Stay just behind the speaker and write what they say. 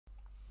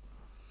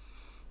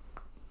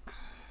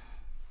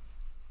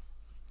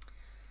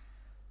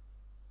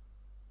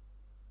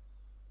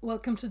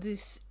Welcome to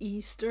this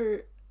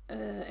Easter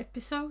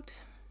episode.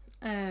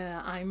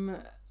 I'm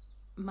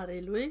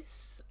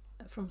Marie-Louise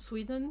from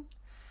Sweden,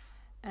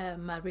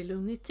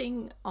 Marie-Lou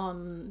Knitting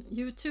on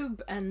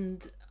YouTube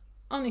and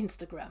on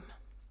Instagram.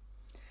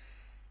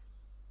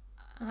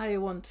 I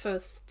want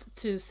first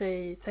to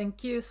say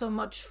thank you so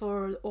much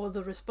for all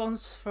the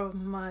response for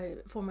my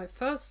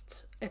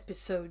first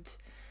episode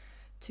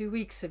 2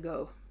 weeks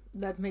ago.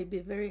 That made me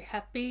very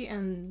happy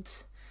and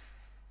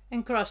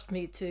encouraged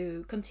me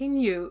to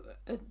continue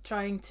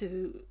trying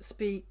to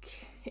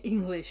speak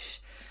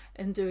English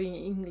and doing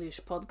English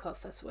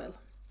podcasts as well.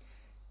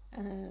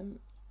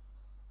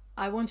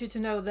 I want you to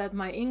know that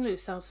my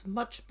English sounds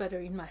much better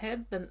in my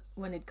head than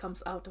when it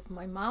comes out of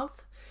my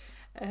mouth.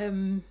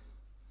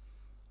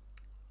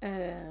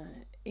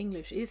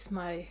 English is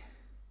my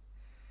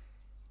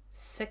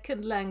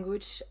second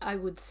language, I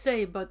would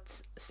say,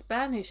 but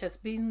Spanish has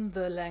been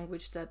the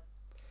language that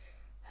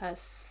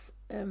has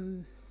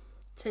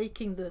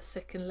taking the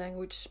second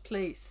language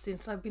place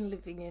since I've been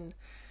living in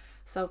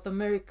South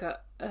America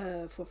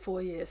for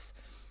 4 years.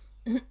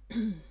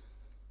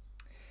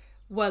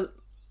 Well,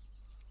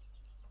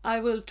 I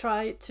will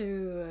try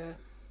to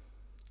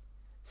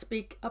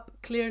speak up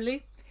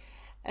clearly,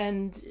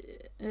 and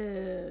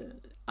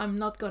I'm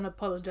not gonna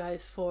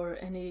apologize for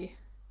any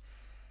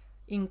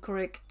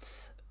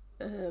incorrect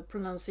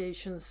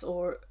pronunciations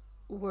or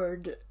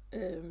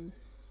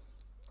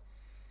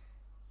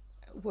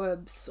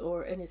verbs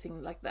or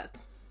anything like that.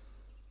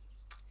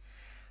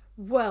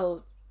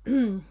 Well,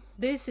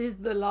 this is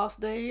the last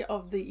day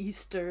of the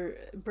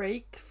Easter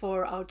break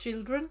for our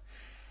children,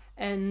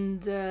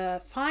 and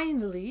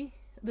finally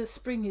the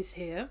spring is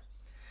here.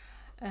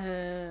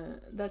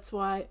 That's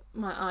why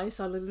my eyes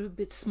are a little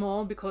bit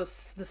small,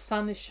 because the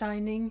sun is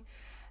shining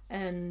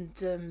and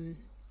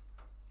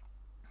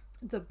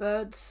the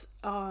birds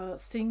are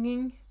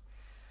singing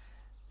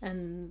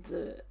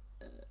and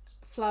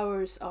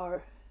flowers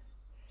are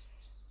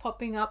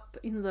popping up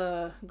in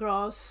the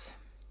grass.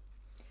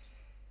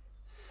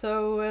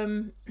 So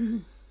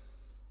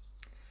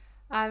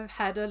I've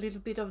had a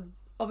little bit of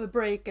a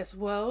break as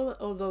well,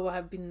 although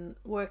I've been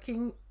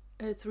working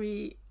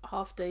 3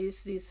 half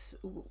days this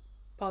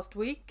past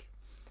week.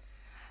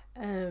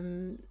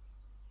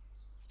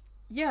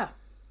 Yeah.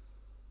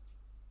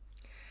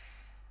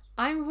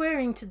 I'm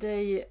wearing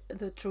today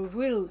the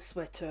Ravelry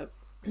sweater.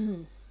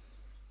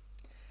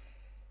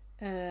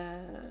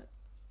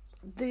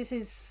 This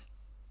is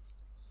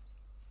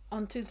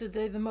until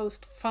today the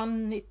most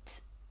fun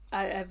knit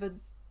I ever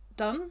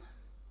done.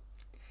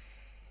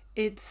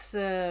 It's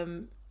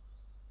in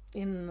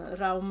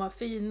Rauma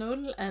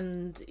Finull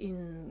and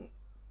in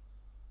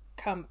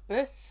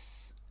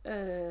Campus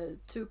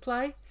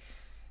 2-ply,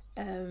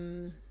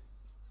 and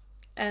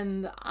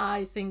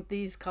I think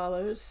these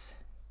colors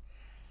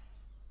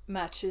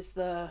matches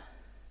the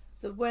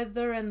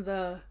weather and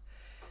the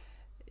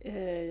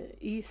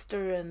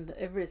Easter and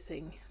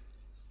everything.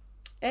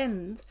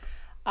 And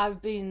I've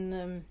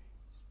been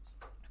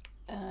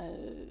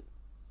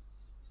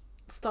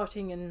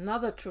starting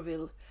another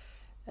Ravelry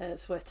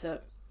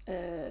sweater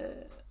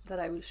that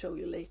I will show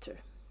you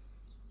later.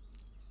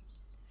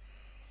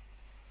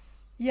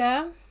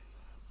 Yeah,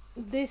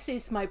 this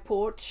is my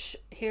porch.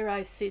 Here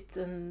I sit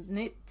and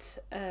knit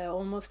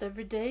almost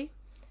every day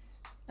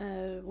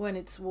when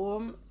it's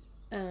warm,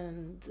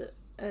 and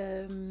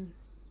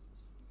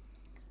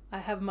I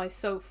have my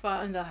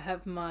sofa and I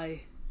have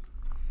my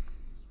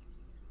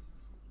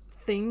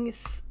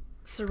things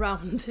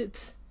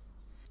surrounded.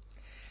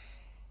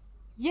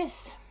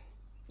 Yes,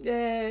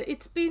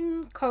 it's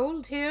been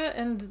cold here,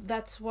 and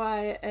that's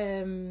why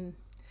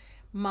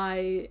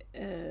my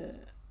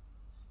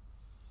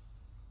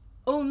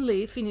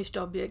only finished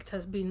object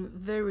has been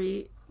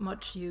very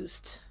much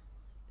used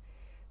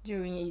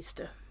during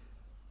Easter.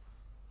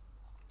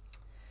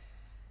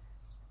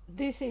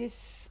 This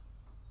is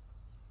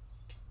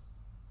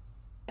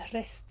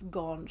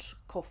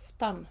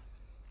restgarnskoftan.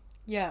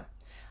 Yeah,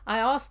 I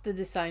asked the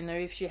designer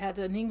if she had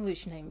an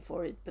English name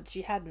for it, but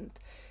she hadn't.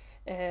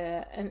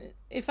 And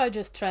if I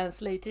just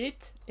translate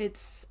it,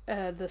 it's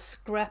the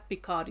scrappy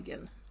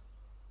cardigan,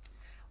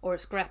 or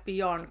scrappy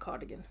yarn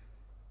cardigan.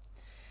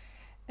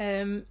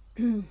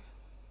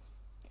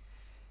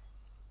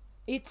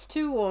 It's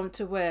too warm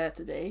to wear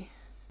today.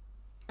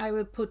 I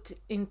will put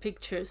in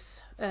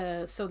pictures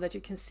so that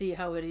you can see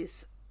how it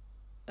is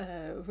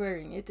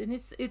wearing it. And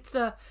it's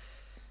a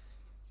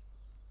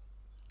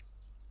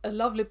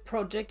lovely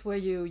project where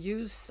you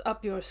use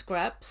up your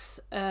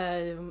scraps.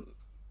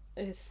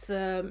 It's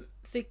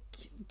thick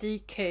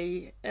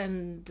DK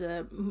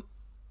and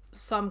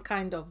some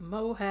kind of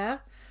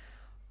mohair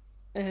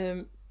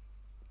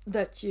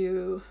that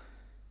you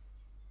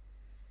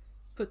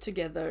put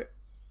together.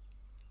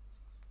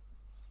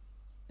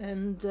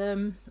 And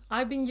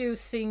I've been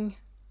using,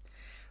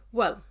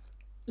 well,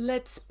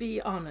 let's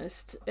be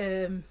honest,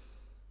 this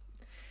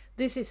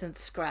isn't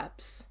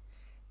scraps.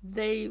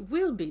 They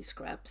will be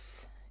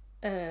scraps.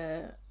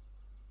 There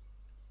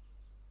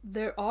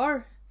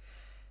are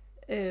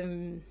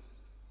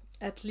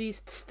at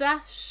least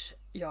stash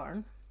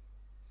yarn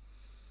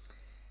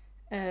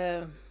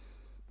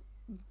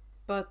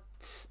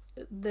but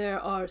there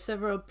are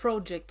several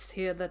projects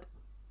here that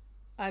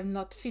I've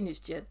not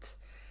finished yet,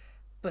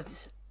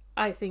 but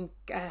I think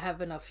I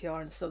have enough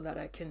yarn so that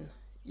I can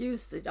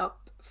use it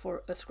up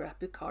for a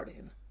scrappy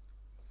cardigan.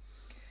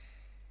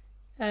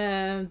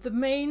 The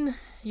main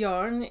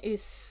yarn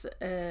is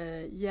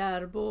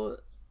Järbo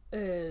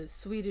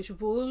Swedish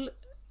wool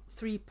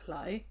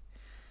 3-ply.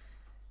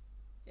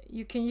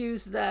 You can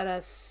use that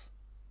as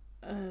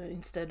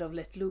instead of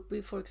let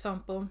loopy, for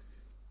example.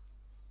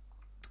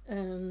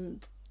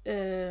 And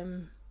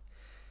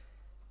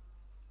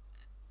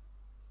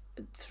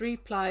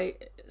 3-ply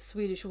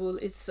Swedish wool,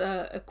 it's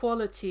a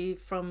quality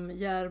from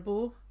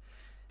Järbo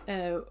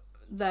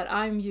that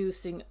I'm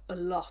using a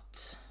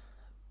lot,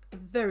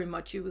 very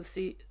much. You will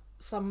see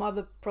some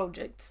other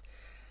projects.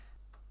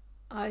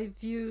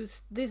 I've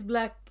used this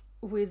black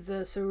with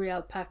the Surrey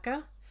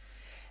alpaca,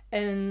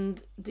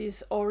 and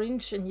this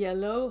orange and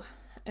yellow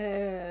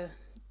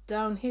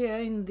down here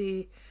in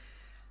the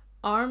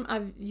arm.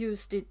 I've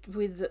used it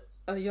with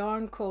a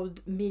yarn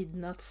called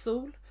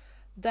Midnattssol.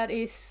 That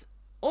is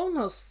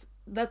almost,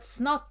 that's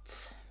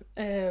not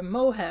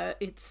mohair,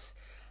 it's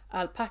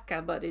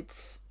alpaca, but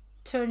it's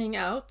turning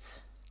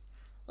out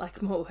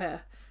like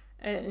mohair,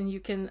 and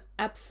you can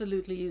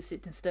absolutely use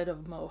it instead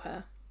of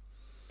mohair.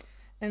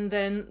 And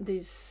then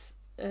this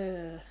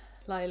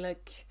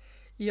lilac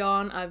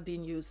yarn I've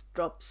been used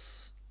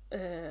drops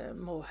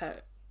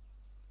mohair,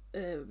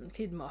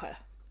 kid mohair.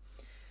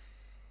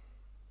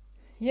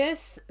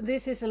 Yes,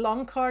 this is a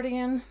long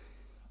cardigan.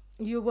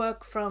 You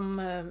work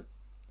from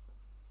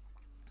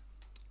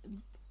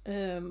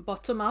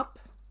bottom up,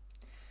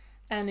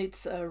 and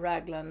it's a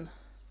raglan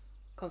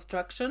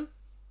construction.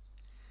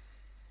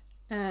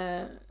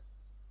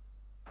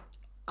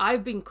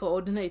 I've been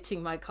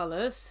coordinating my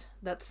colors.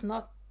 That's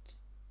not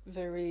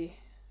very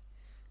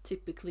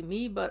typically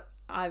me, but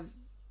I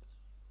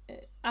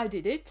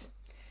did it.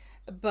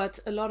 But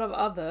a lot of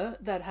other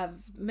that have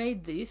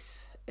made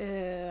this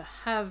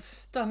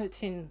have done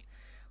it in,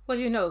 well,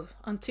 you know,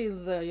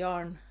 until the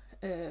yarn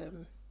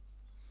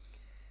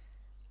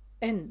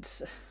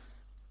ends.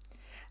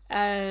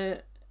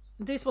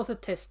 This was a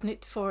test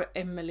knit for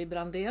Emily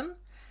Brandén,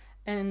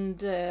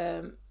 and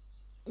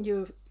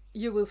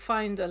you will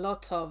find a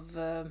lot of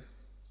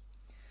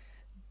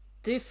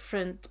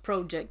different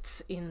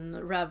projects in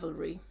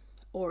Ravelry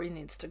or in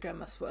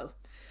Instagram as well,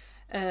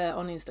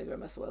 on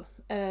Instagram as well.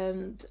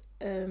 And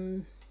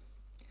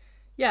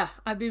yeah,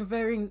 I've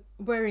been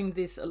wearing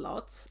this a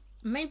lot.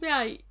 Maybe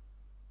I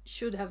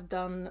should have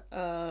done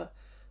a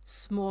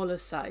smaller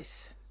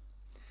size,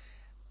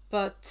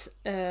 but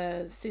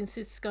since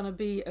it's gonna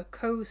be a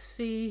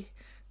cozy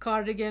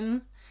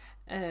cardigan,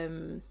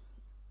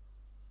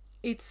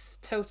 it's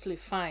totally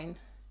fine,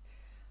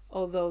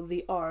 although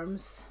the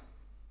arms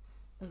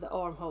and the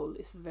armhole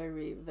is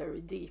very,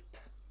 very deep.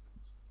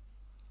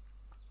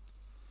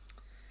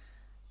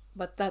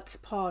 But that's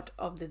part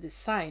of the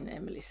design,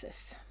 Emily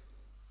says.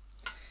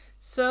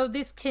 So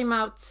this came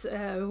out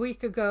a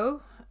week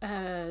ago,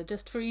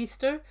 just for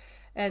Easter,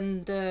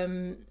 and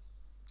there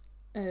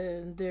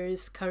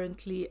is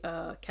currently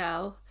a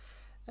Cal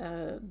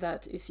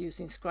that is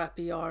using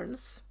scrappy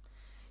yarns.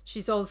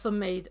 She's also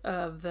made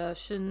a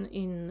version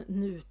in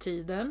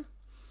Nutiden.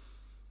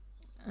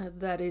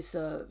 That is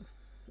a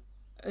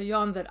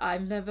yarn that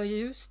I've never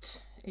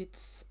used.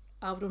 It's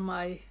out of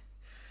my...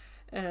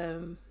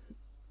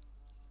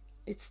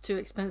 it's too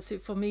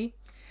expensive for me.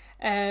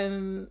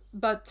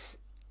 But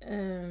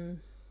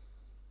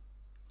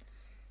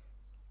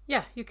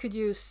yeah, you could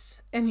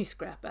use any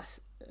scrap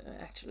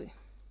actually.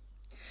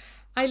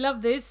 I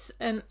love this,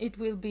 and it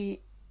will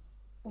be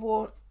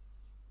worn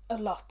a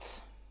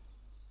lot.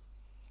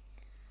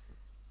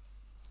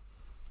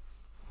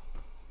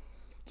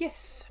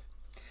 Yes,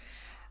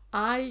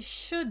 I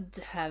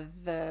should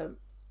have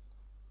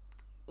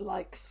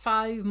like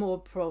 5 more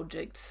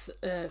projects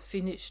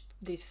finished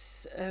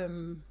this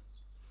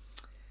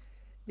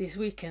this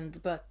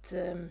weekend, but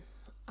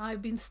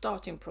I've been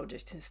starting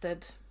projects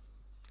instead.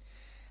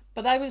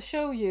 But I will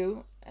show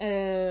you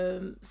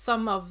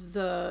some of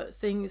the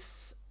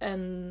things,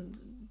 and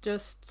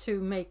just to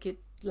make it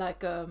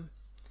like a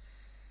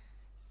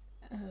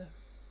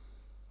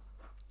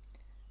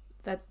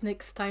that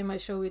next time I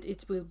show it,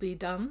 it will be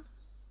done.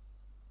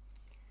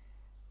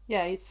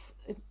 Yeah, it's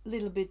a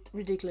little bit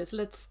ridiculous.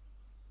 Let's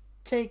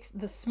take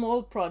the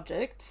small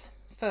projects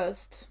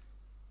first.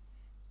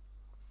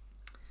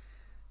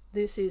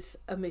 This is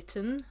a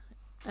mitten,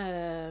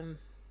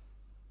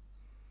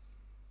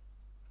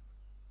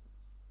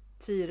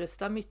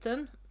 Tyresta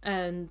mitten,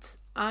 and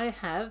I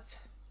have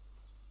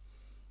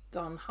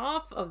done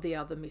half of the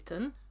other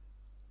mitten.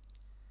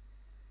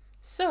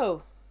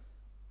 So,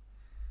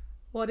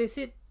 what is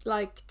it,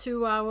 like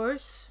 2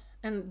 hours,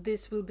 and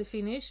this will be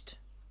finished?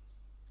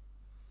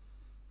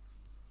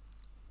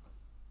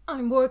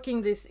 I'm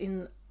working this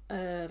in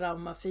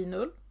Rauma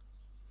Finull,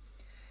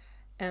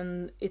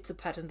 and it's a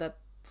pattern that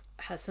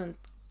hasn't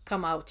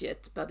come out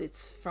yet, but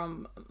it's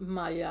from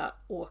Maja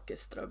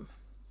Åkerström.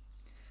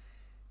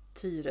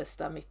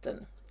 Tyresta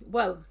mitten.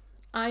 well,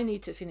 I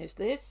need to finish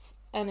this,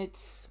 and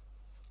it's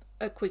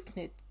a quick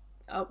knit.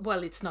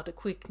 Well, it's not a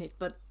quick knit,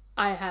 but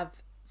I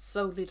have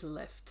so little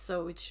left,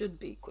 so it should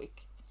be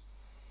quick.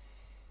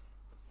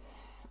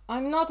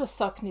 I'm not a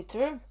sock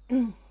knitter,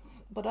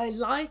 but I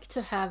like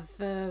to have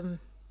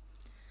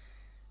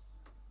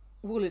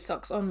woolly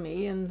socks on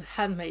me and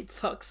handmade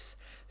socks.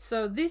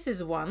 So this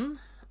is one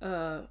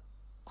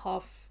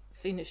half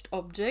finished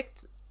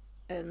object,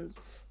 and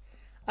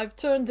I've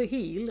turned the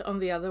heel on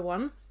the other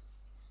one.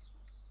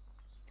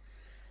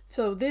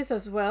 So this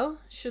as well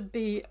should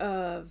be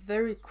a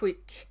very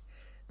quick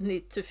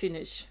knit to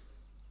finish.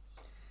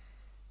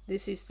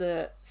 This is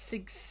the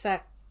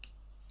zigzag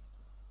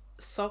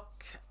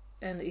sock,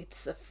 and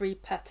it's a free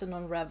pattern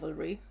on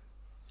Ravelry.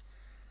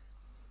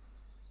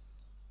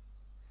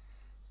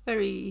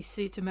 Very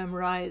easy to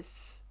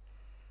memorize,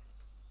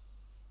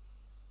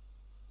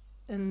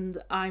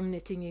 and I'm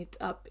knitting it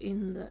up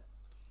in the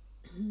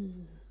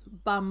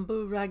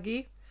bamboo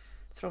raggy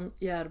from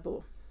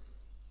Järbo.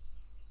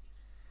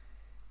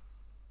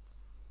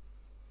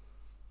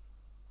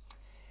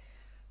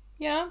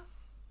 Yeah,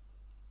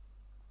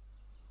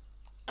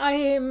 I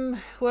am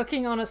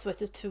working on a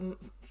sweater to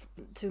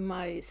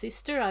my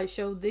sister. I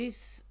showed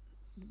this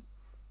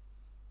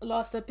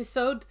last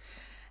episode,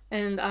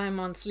 and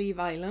I'm on Sleeve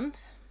Island.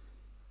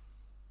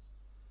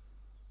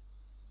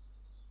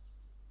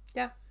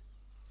 Yeah,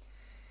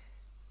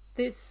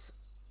 this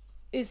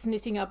is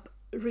knitting up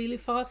really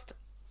fast,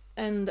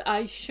 and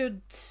I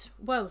should,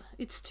 well,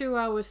 it's 2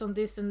 hours on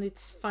this, and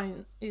it's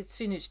fine, it's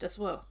finished as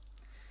well.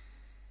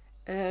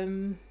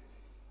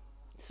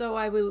 So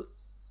I will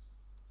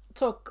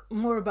talk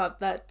more about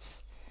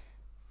that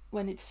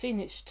when it's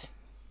finished.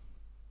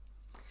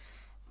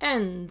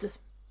 And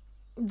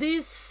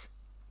this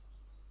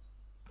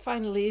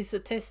finally is a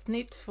test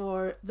knit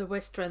for the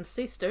Western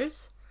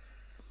Sisters.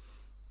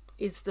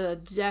 It's the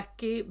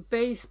Jackie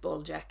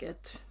baseball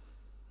jacket,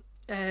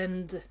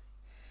 and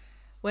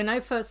when I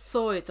first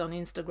saw it on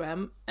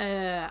Instagram,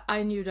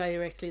 I knew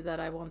directly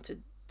that I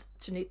wanted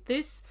to knit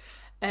this,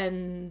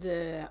 and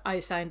I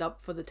signed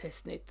up for the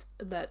test knit.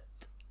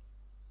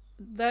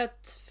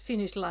 That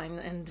finish line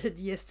ended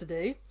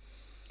yesterday,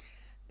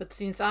 but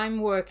since I'm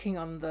working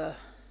on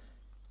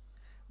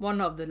one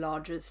of the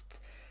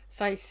largest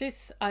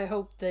sizes, I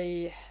hope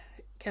they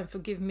can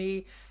forgive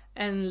me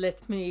and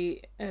let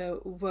me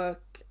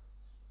work.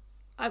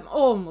 I'm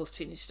almost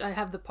finished. I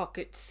have the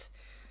pockets.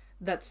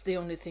 That's the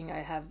only thing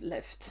I have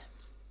left.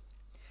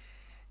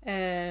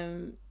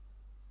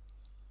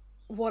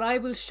 What I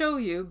will show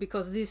you,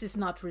 because this is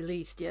not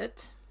released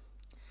yet,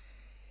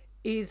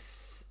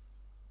 is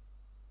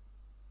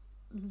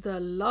the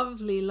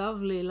lovely,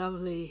 lovely,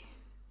 lovely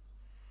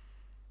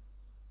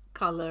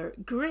color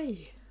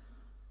grey.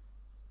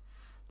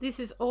 This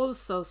is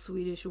also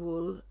Swedish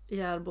wool,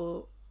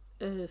 Järbo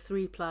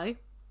 3-ply.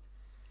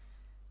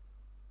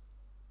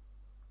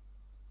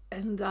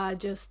 And I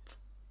just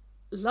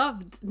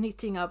loved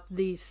knitting up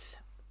these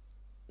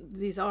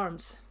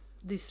arms,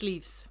 these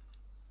sleeves.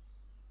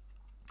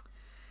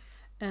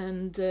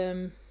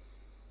 And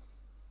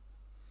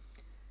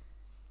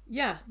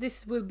yeah,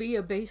 this will be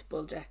a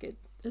baseball jacket,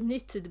 a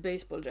knitted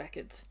baseball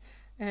jacket.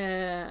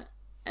 Yes,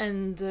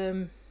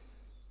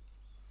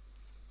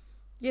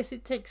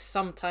 it takes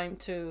some time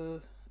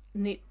to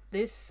knit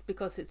this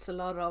because it's a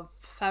lot of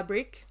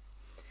fabric.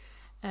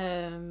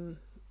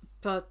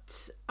 But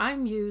I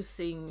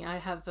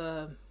have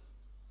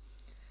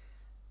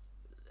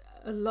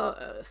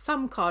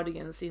some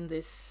cardigans in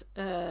this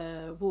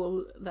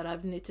wool that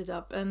I've knitted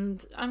up,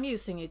 and I'm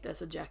using it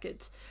as a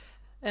jacket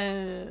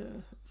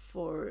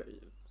for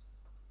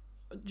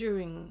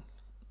during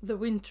the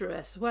winter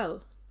as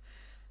well,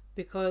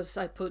 because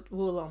I put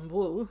wool on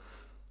wool,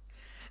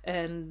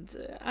 and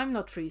I'm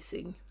not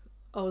freezing,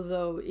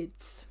 although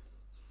it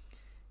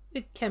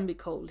can be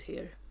cold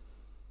here.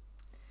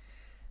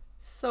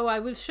 So I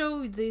will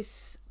show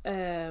this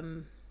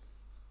when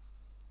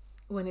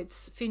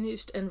it's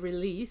finished and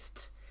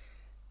released,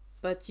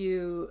 but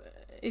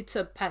it's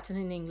a pattern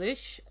in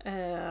English.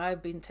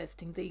 I've been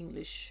testing the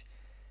English.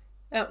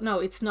 No,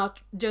 it's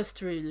not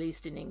just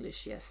released in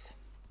English, yes.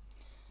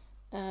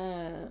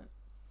 And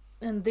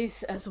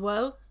this as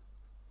well.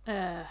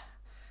 I've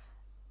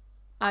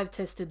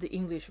tested the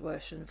English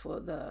version for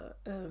the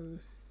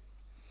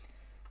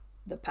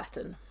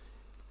pattern.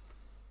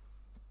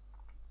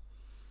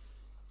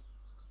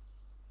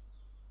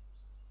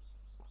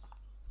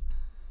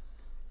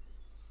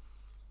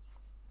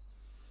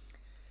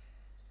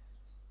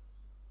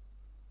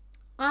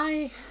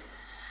 I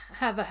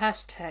have a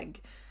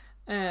hashtag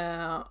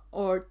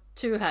or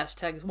two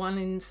hashtags, one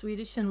in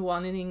Swedish and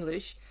one in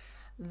English,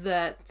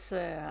 that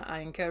I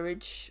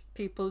encourage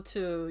people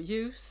to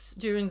use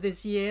during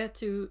this year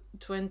to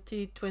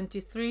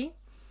 2023,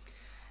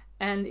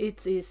 and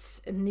it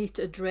is Knit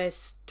a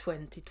Dress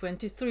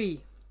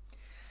 2023.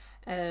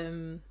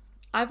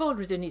 I've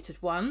already knitted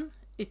one.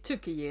 It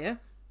took a year,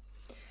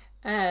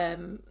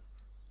 and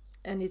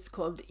it's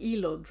called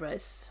Elo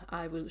Dress.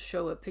 I will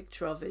show a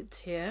picture of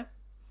it here.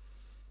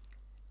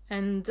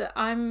 And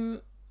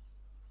I'm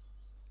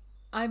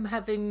I'm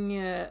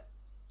having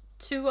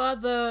 2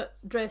 other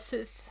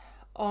dresses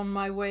on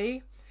my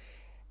way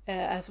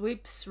as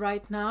whips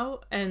right now,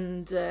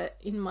 and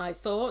in my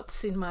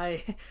thoughts, in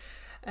my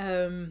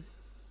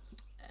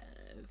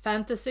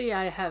fantasy,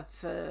 I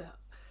have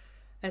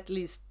at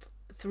least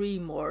 3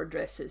 more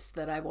dresses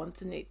that I want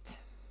to knit.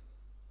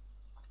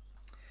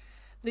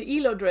 The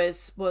ELO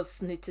dress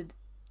was knit in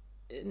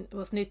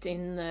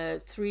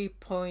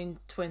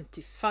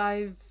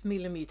 3.25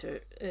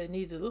 millimeter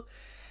needle,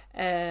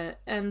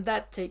 and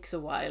that takes a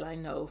while, I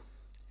know.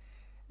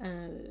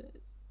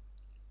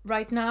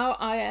 Right now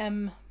I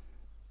am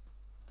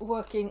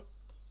working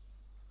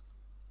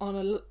on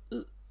a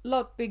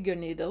lot bigger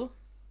needle.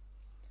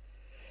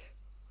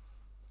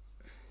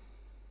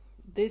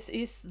 This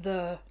is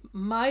the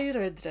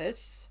Myra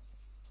dress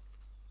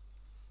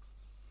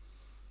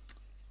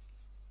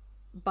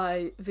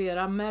by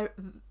Vera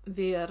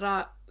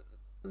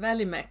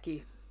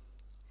Välimäki.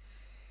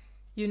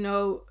 You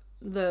know,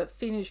 the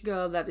Finnish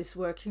girl that is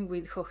working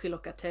with Jorge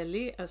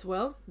Locatelli as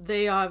well.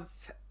 They have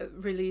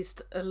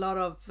released a lot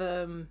of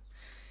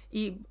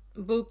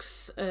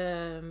e-books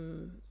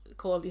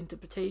called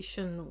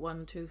Interpretation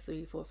 1, 2,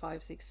 3, 4,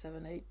 5, 6,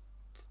 7, 8.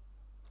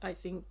 I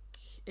think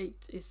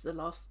 8 is the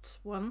last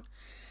one.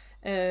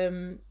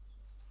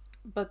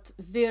 But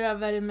Vera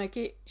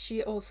Välimäki,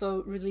 she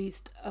also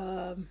released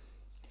a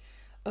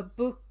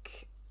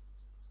book,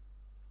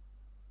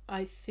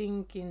 I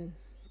think in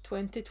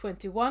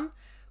 2021,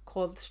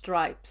 called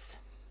Stripes.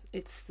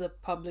 It's the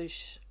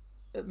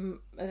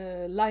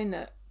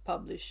Line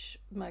Publish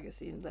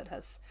magazine that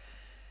has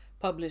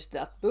published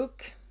that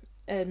book,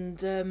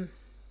 and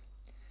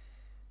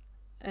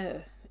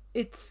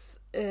it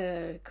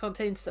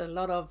contains a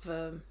lot of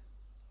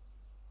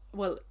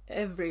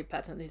every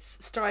pattern is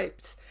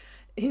striped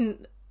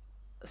in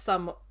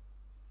some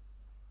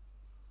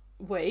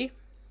way,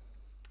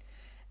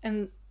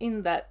 and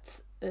in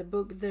that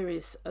book there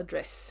is a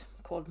dress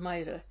called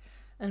Myra,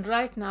 and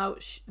right now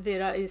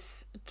Vera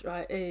is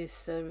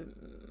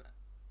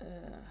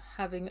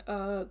having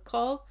a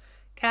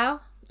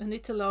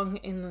knit along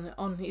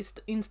on his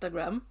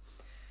Instagram,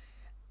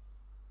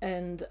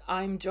 and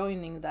I'm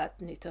joining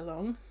that knit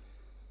along,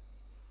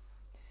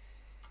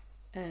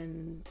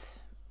 and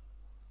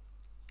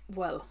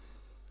well,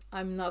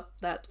 I'm not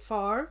that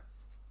far,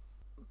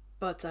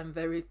 but I'm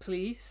very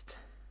pleased,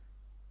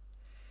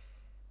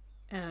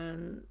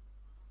 and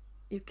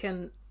you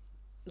can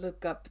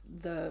look up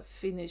the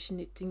Finnish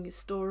knitting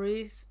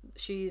stories.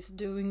 She's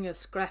doing a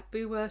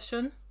scrappy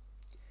version.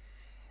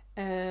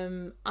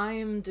 I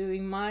am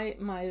doing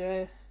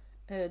my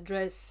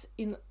dress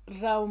in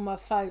Rauma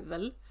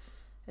Fivel,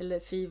 eller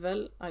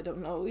Fivel, I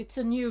don't know. It's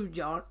a new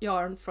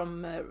yarn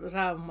from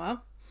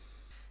Rauma,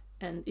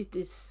 and it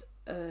is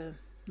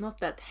not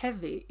that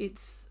heavy.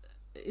 It's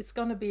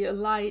gonna be a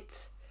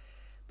light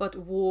but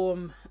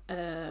warm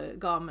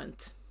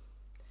garment.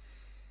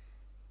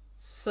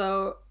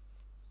 So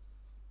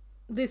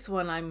this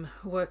one I'm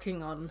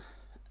working on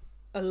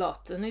a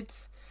lot, and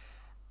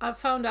I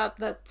found out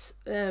that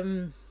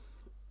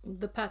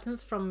the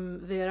patterns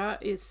from Vera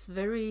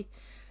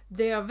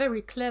they are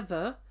very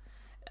clever.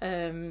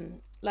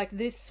 Like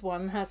this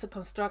one has a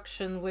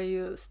construction where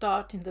you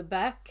start in the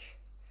back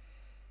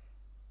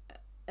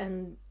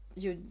and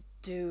you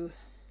do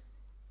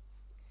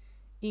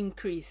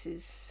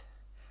increases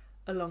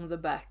along the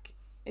back.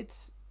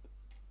 It's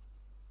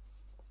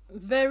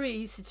very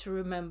easy to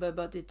remember,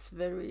 but it's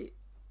very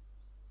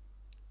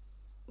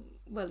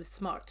it's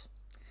smart.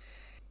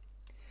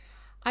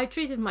 I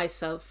treated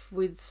myself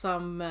with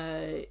some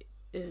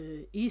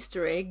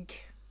Easter egg,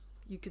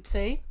 you could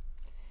say,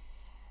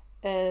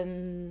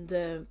 and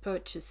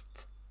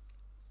purchased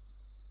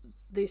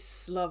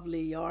this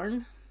lovely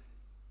yarn.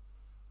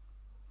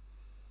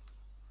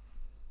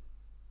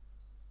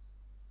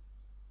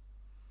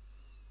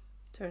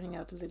 Turning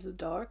out a little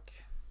dark.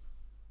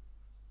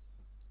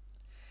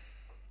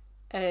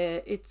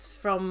 It's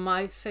from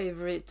my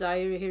favorite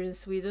diary here in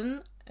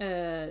Sweden.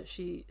 Her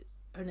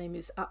name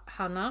is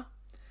Hanna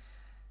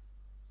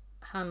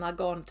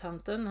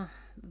Garntanten,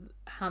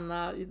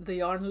 Hanna the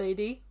yarn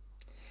lady,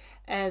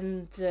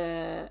 and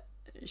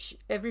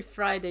every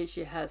Friday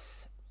she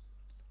has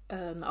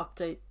an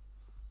update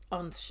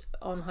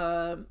on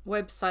her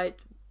website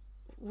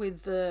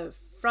with the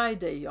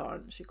Friday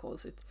yarn, she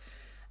calls it,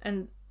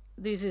 and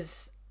this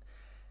is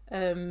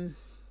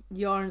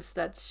yarns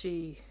that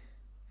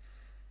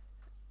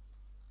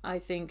I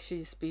think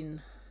she's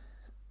been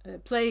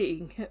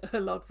playing a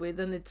lot with,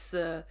 and it's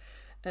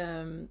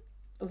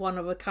one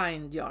of a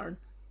kind yarn.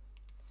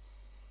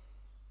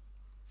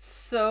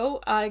 So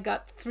I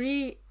got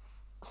 3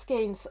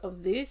 skeins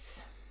of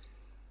this,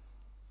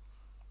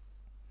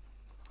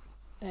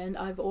 and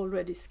I've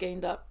already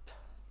skeined up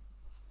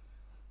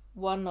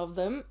one of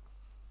them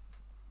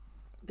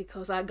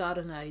because I got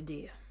an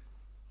idea.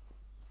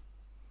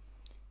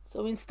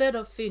 So instead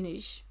of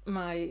finish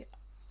my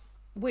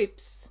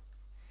whips,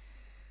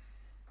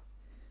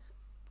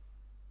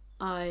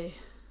 I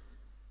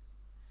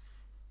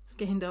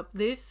skeined up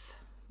this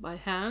by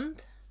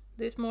hand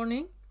this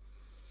morning,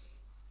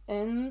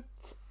 And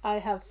I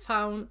have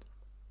found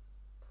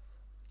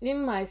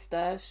in my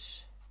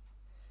stash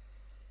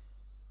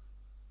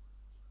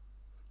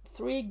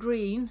 3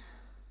 green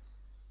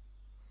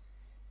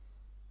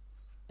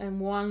and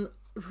 1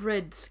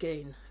 red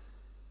skein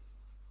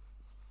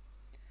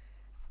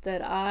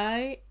that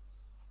I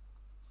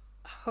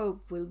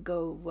hope will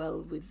go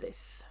well with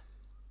this.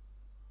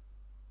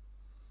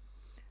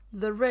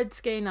 The red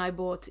skein I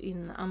bought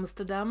in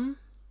Amsterdam,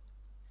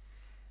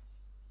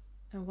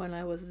 and when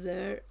I was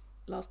there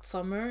last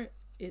summer,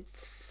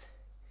 it's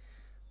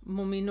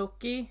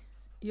Mominoki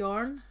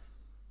yarn,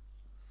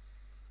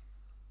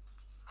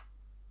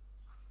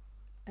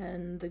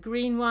 and the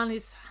green one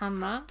is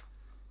Hanna,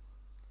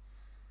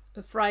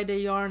 a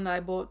Friday yarn I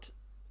bought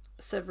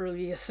several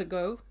years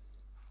ago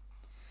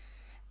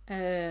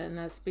and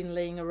has been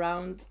laying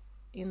around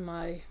in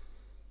my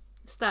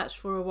stash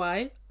for a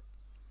while.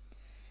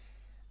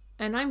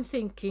 And I'm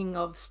thinking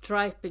of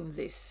striping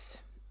this.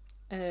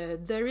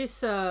 There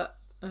is a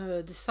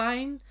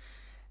design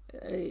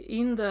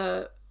in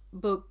the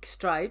book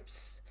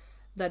Stripes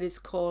that is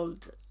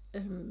called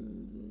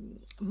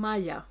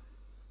Maya.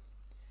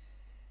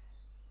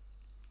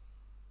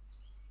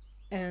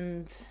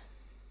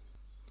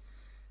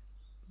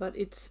 But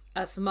it's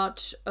as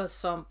much a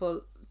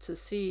sample to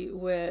see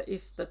where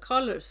if the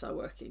colors are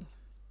working.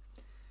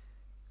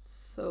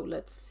 So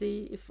let's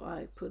see if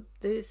I put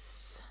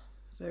this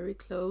very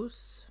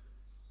close.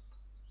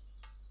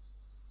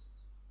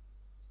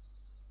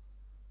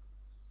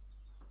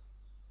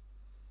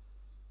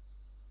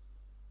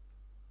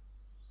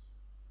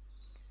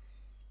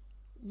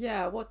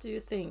 Yeah, what do you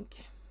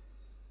think?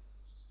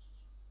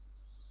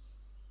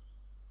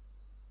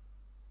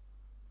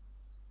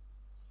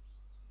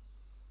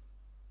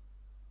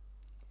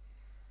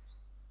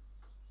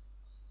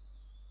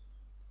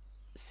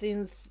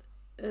 Since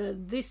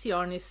this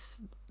yarn is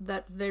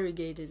that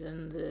variegated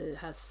and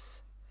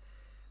has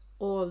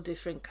all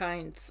different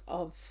kinds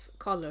of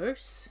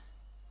colors,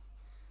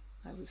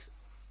 I will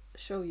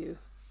show you.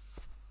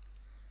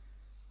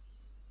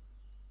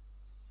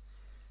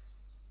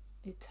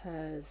 It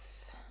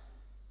has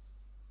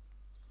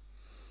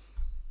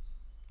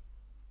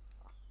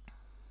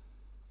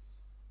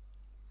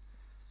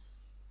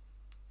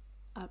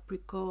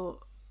apricot,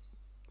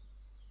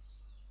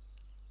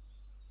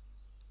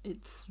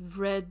 it's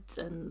red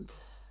and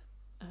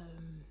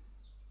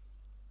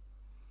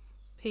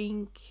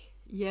pink,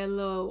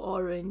 yellow,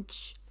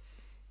 orange,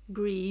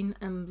 green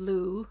and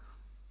blue.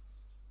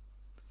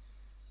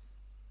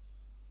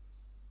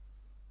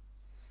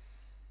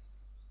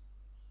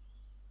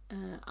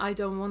 I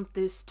don't want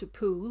this to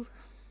pool,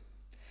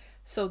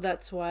 so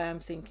that's why I'm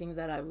thinking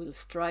that I will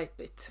stripe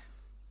it.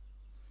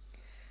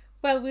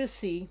 Well, we'll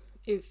see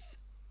if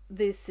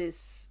this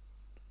is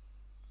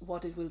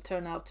what it will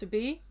turn out to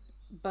be,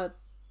 but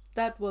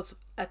that was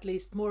at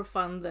least more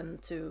fun than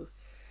to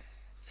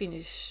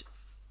finish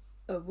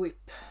a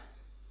whip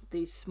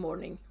this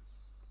morning.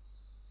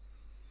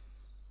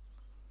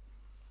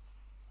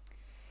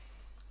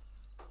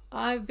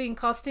 I've been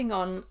casting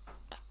on,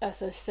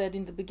 as I said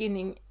in the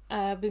beginning,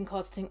 I've been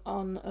casting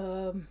on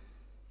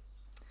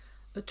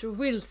a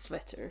Treville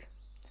sweater,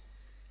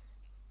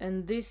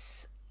 and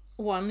this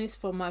one is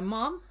for my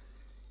mom.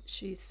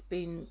 She's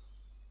been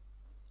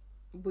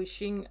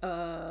wishing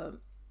a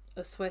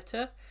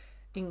sweater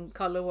in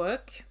color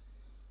work,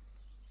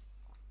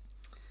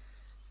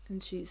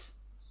 and she's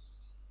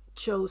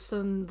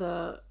chosen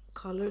the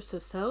colors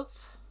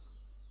herself.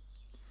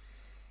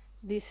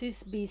 This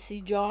is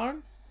BC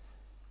Garn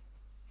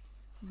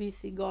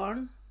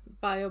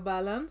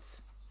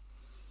BioBalance,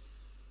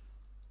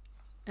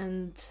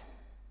 and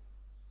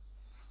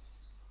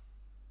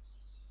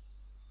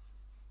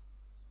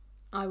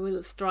I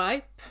will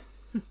stripe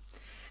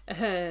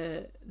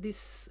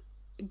this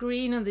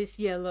green and this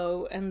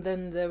yellow, and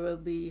then there will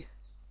be,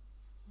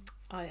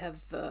 I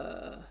have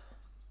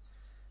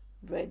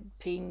red,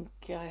 pink,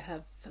 I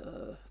have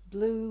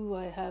blue,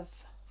 I have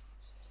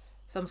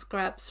some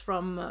scraps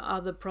from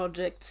other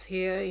projects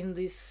here in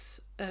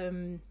this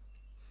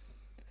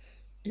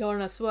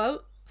yarn as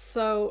well.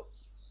 So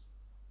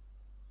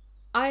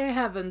I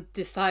haven't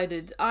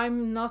decided.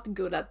 I'm not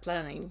good at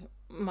planning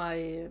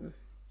my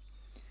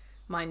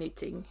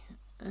knitting,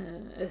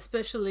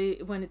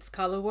 especially when it's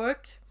color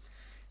work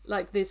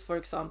like this. For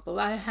example,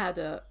 I had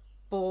a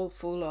ball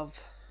full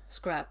of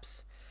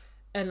scraps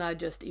and I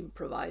just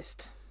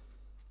improvised,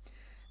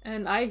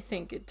 and I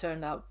think it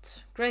turned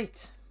out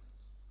great.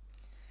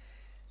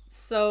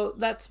 So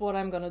that's what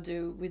I'm gonna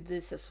do with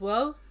this as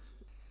well.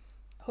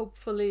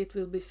 Hopefully it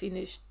will be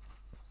finished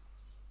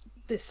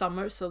this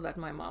summer so that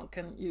my mom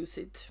can use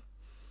it.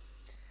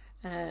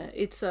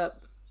 It's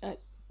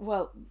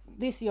well,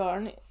 this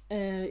yarn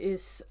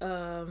is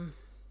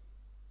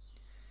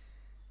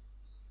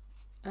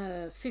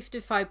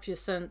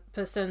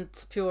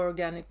 55% pure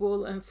organic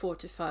wool and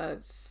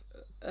 45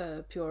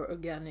 pure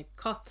organic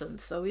cotton.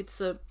 So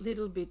it's a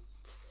little bit,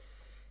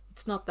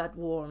 it's not that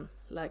warm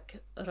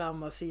like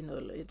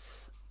Raumafinul.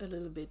 It's a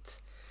little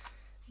bit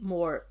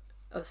more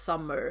a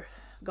summer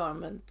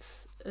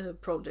garment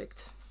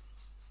project.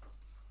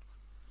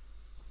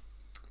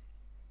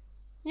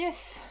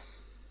 Yes,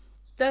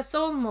 that's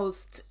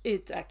almost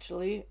it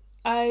actually.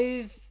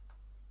 I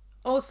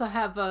also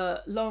have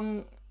a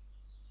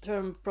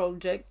long-term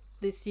project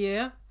this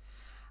year.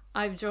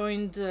 I've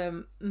joined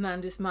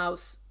Mandy's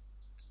Mouse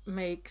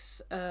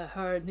makes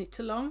her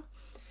knit-along,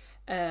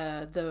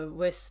 the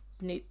West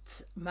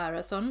Knit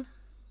Marathon.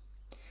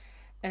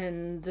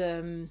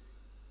 And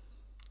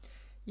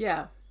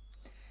yeah,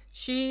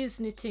 she's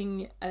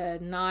knitting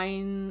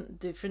 9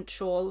 different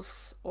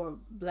shawls or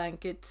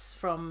blankets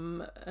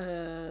from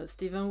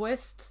Stephen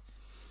West.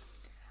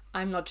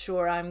 I'm not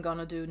sure I'm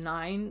gonna do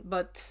 9,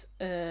 but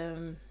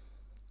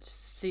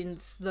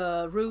since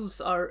the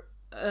rules are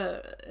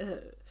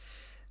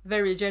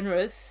very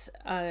generous,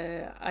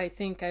 I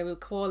think I will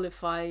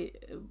qualify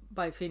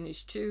by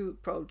finish 2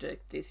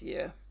 project this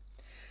year.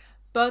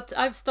 But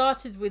I've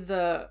started with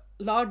the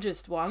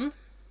largest one,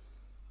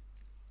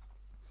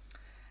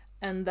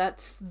 and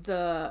that's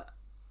the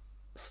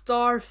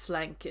star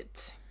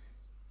flanket.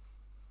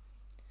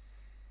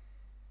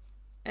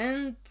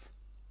 And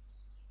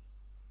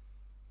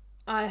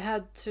I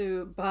had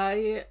to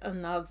buy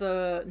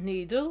another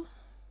needle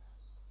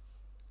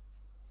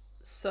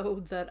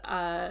so that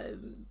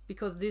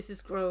because this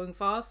is growing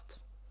fast.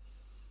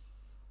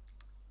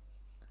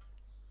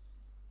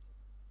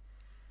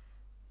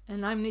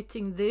 And I'm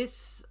knitting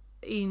this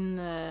in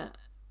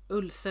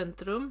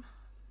Ullcentrum,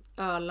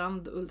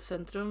 Öland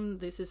Ullcentrum.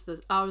 This is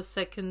our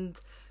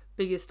second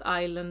biggest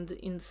island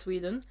in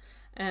Sweden,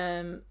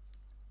 and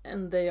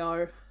they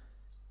are.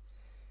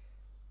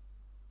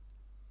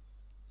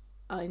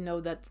 I know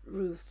that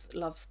Ruth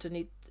Loves to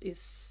Knit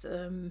is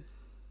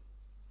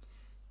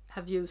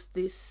have used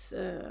this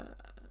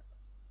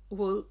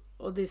wool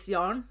or this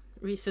yarn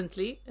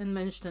recently and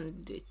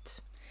mentioned it.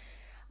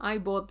 I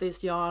bought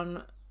this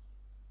yarn,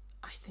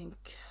 I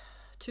think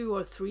 2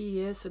 or 3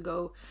 years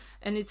ago,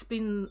 and it's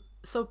been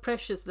so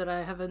precious that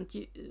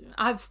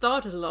I've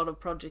started a lot of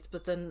projects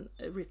but then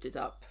ripped it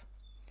up.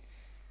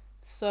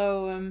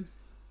 So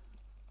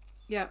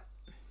yeah,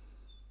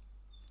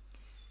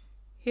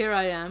 here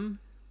I am,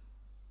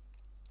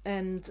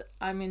 and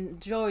I'm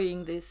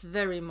enjoying this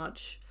very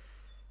much,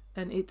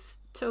 and it's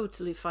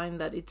totally fine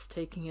that it's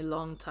taking a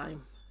long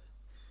time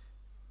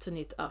to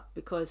knit up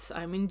because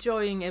I'm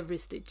enjoying every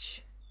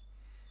stitch.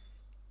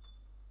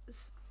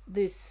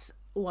 This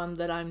one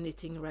that I'm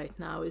knitting right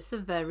now is a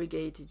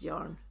variegated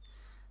yarn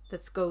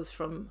that goes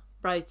from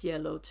bright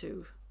yellow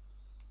to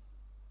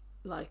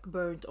like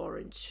burnt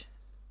orange.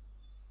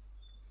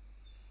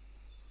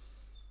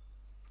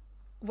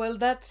 Well,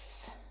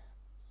 that's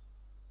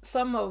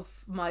some of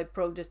my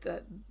projects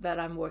that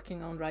I'm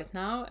working on right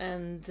now,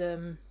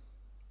 and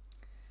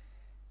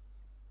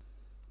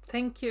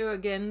thank you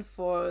again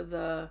for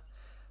the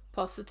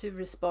positive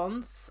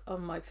response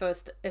on my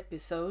first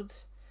episode.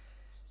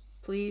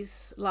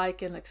 Please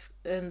like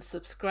and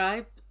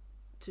subscribe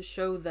to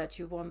show that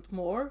you want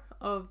more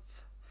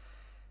of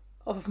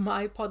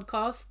my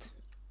podcast.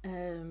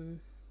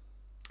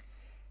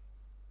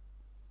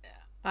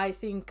 I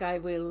think I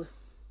will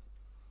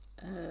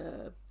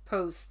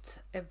post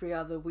every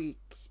other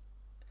week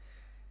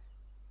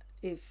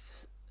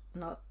if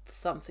not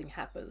something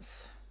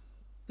happens,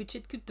 which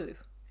it could do.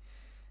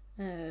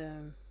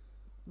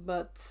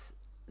 But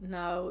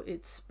now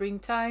it's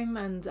springtime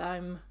and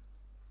I'm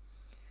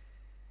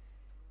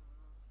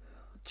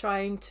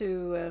trying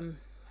to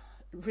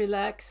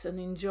relax and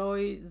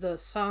enjoy the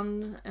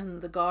sun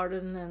and the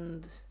garden,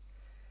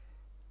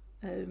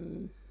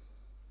 and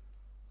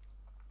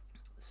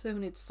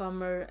soon it's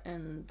summer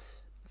and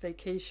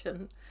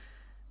vacation.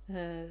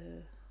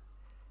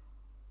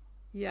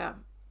 Yeah,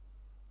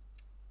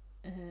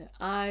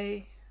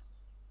 I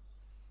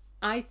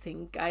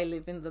think I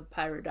live in the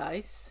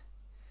paradise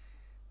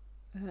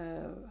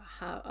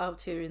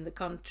out here in the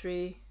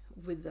country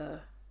with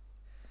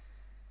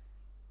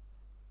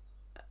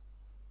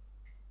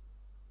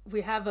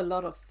we have a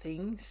lot of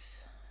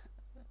things.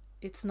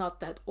 It's not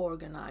that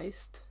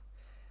organized,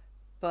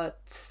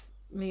 but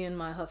me and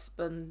my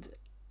husband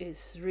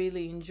is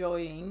really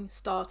enjoying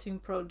starting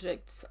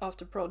projects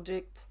after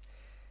project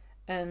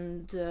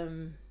and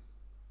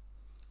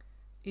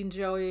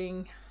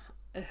enjoying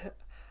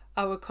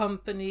our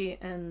company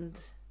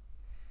and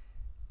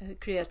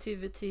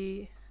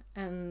creativity,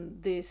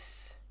 and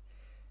this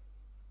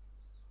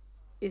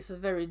is a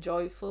very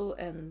joyful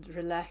and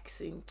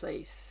relaxing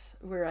place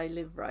where I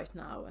live right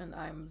now, and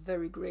I'm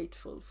very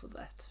grateful for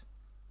that.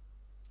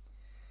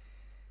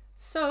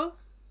 So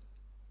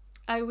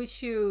I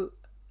wish you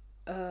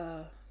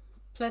a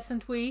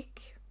pleasant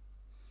week,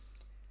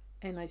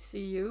 and I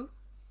see you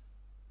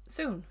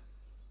soon.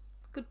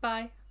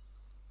 Goodbye.